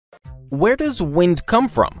Where does wind come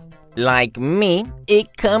from? Like me,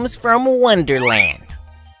 it comes from Wonderland.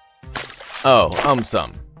 Oh,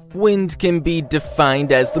 some. Wind can be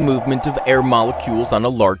defined as the movement of air molecules on a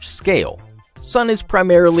large scale. Sun is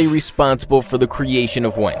primarily responsible for the creation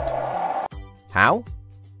of wind. How?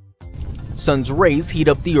 Sun's rays heat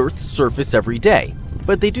up the Earth's surface every day,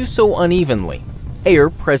 but they do so unevenly. Air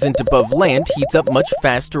present above land heats up much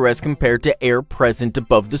faster as compared to air present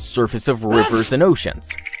above the surface of rivers and oceans.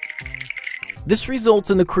 This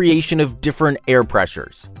results in the creation of different air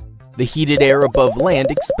pressures. The heated air above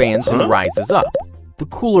land expands and rises up. The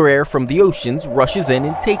cooler air from the oceans rushes in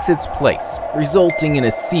and takes its place, resulting in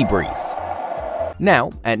a sea breeze.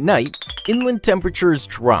 Now, at night, inland temperatures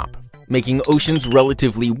drop, making oceans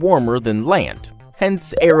relatively warmer than land.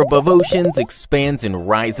 Hence, air above oceans expands and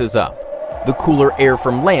rises up. The cooler air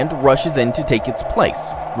from land rushes in to take its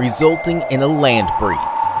place, resulting in a land breeze.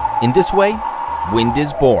 In this way, wind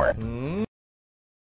is born.